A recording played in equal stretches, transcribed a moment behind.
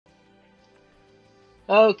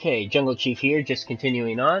Okay, Jungle Chief here, just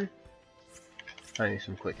continuing on. I'll do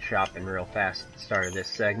some quick shopping real fast at the start of this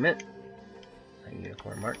segment.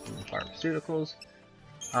 Unicorn Martin Pharmaceuticals.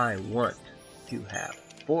 I want to have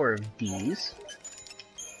 4 of these.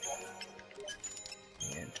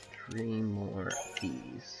 And 3 more of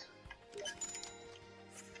these.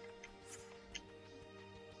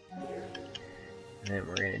 And then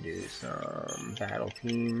we're going to do some battle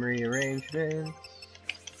team rearrangements.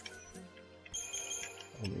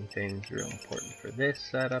 Only things real important for this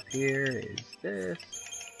setup here is this.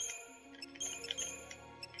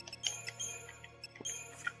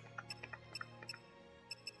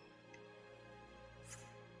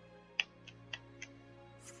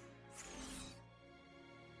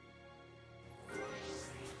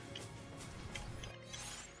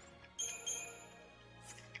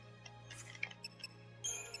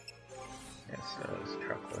 Yes, so it's a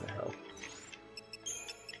truckload of health.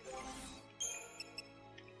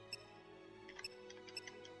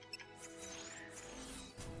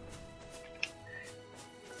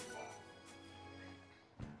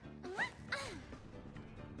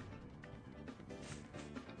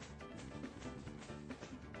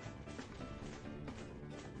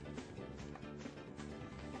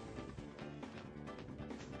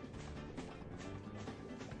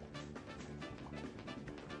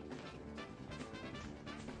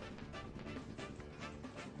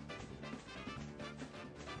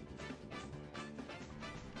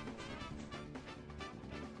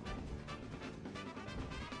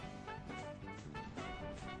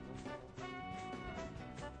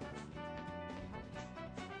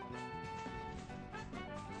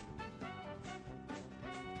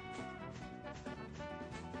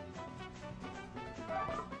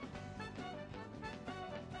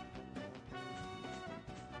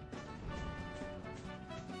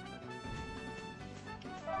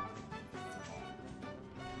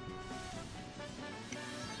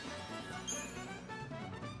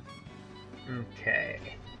 Okay.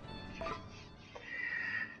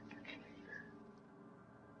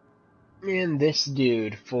 And this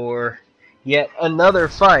dude for yet another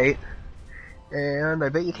fight. And I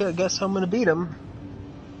bet you can't guess how I'm going to beat him.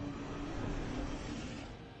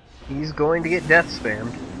 He's going to get death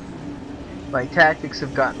spammed. My tactics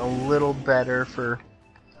have gotten a little better for...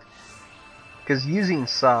 Because using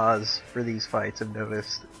saws for these fights, I've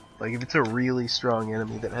noticed, like if it's a really strong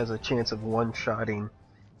enemy that has a chance of one-shotting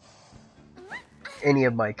any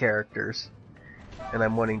of my characters, and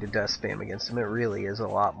I'm wanting to death spam against him, it really is a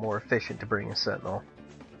lot more efficient to bring a sentinel.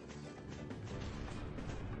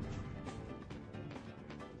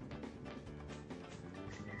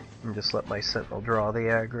 And just let my sentinel draw the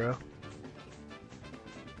aggro.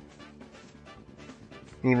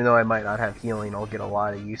 Even though I might not have healing, I'll get a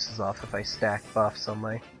lot of uses off if I stack buffs on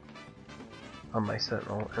my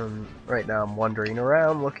sentinel. And right now I'm wandering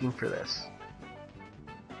around looking for this.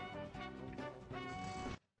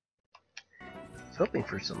 I was hoping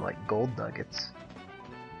for some like gold nuggets.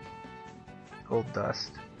 Gold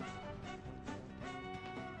dust.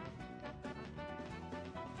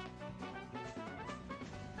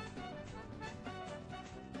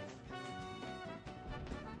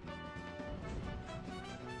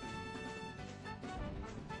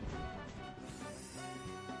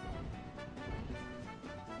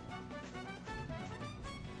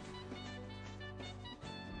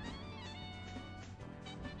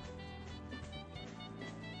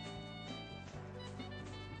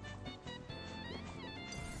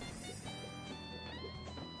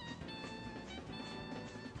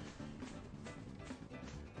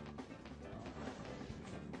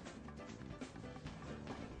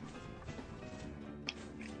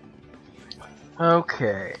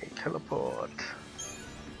 Okay, teleport.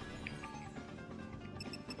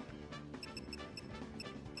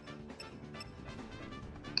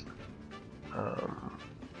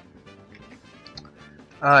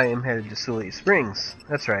 I am headed to Sully Springs.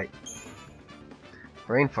 That's right.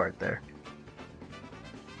 Brain fart there.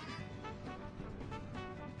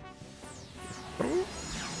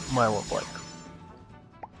 My won't work.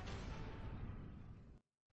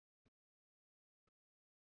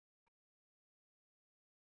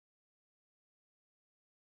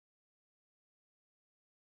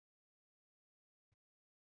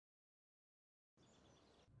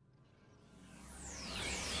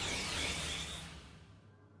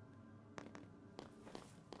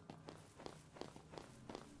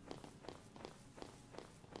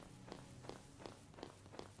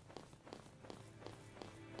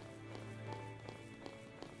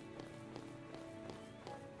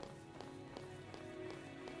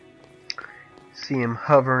 See him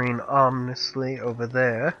hovering ominously over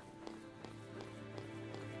there.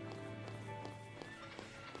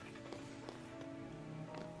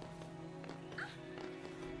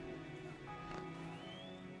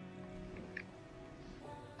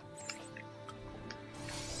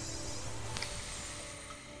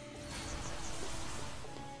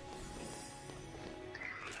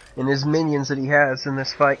 And his minions that he has in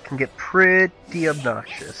this fight can get pretty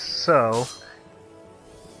obnoxious, so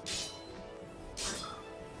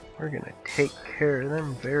we're gonna take care of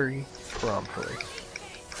them very promptly.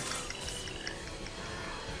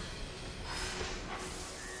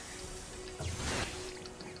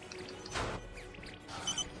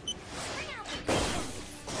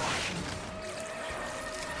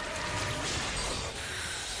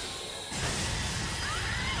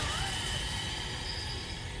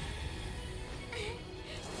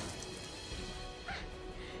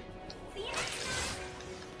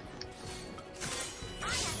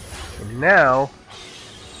 Now,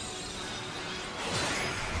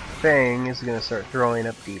 Fang is going to start throwing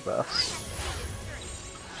up debuffs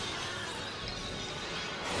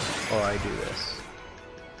while I do this.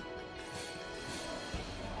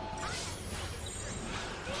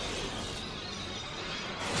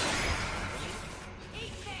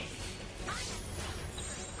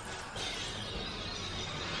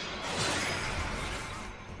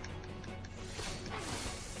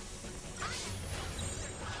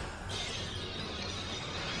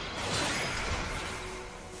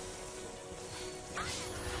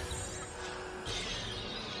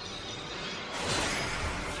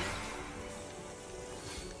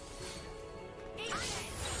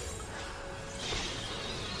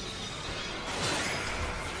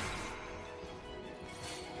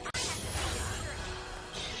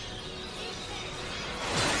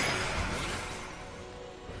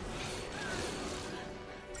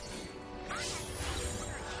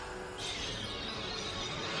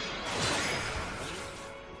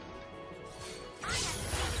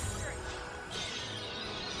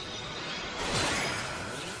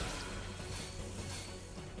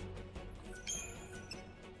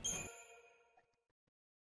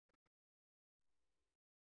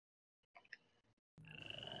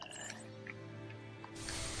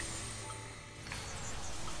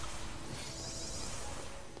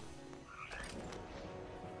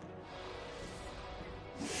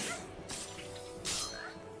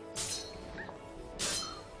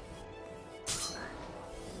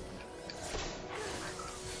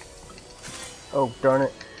 Oh, darn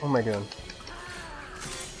it. What am I doing?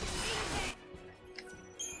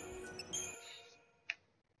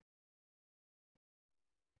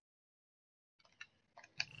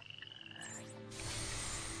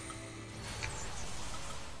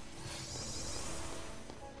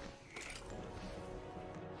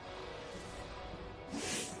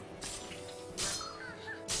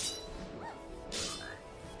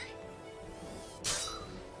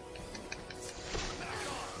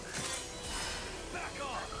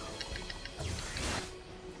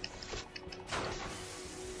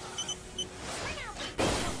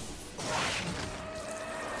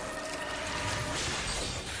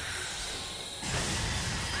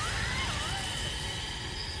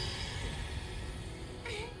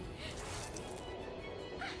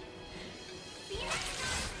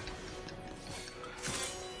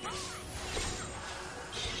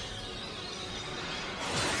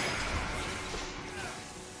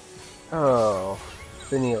 Oh,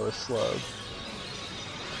 Vanille is slowed.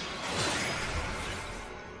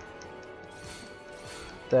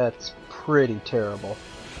 That's pretty terrible.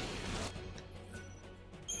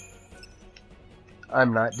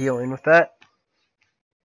 I'm not dealing with that.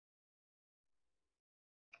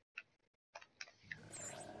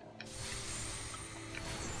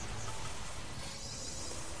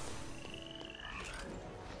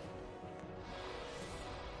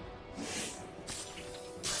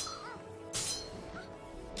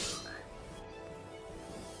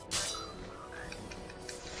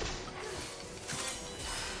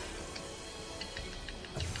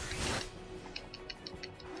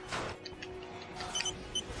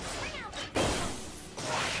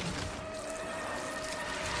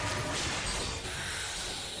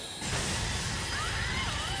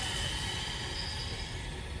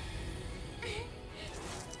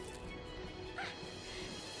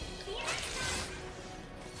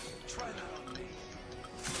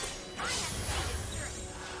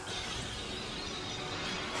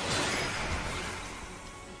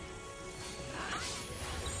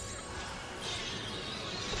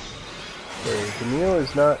 Okay, Vanille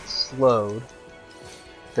is not slowed,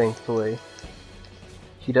 thankfully.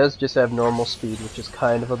 She does just have normal speed, which is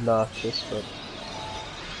kind of obnoxious, but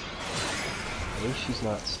at least she's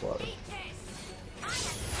not slowed.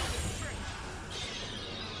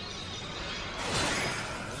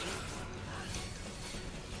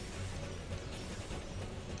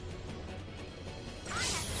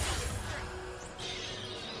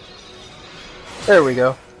 There we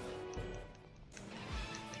go.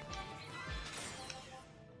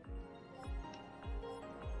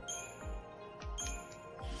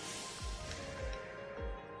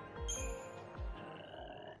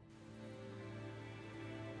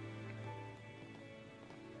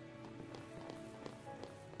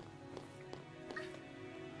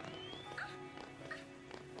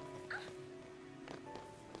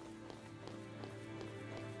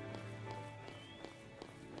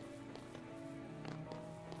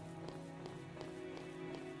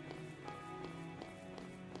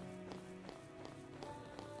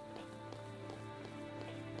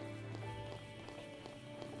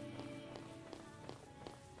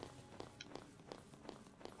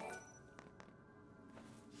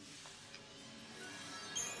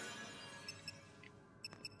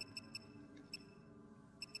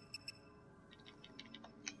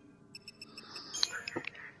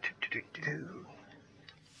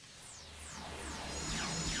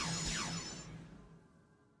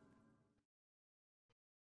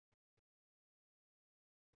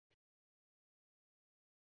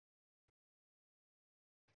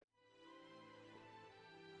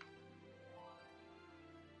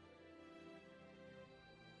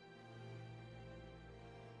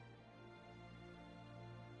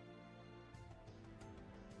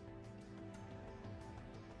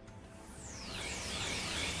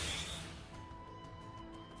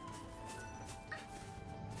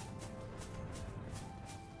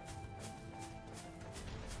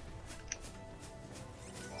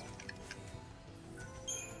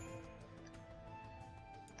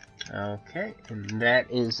 Okay, and that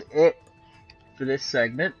is it for this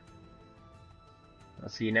segment. I'll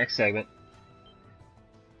see you next segment.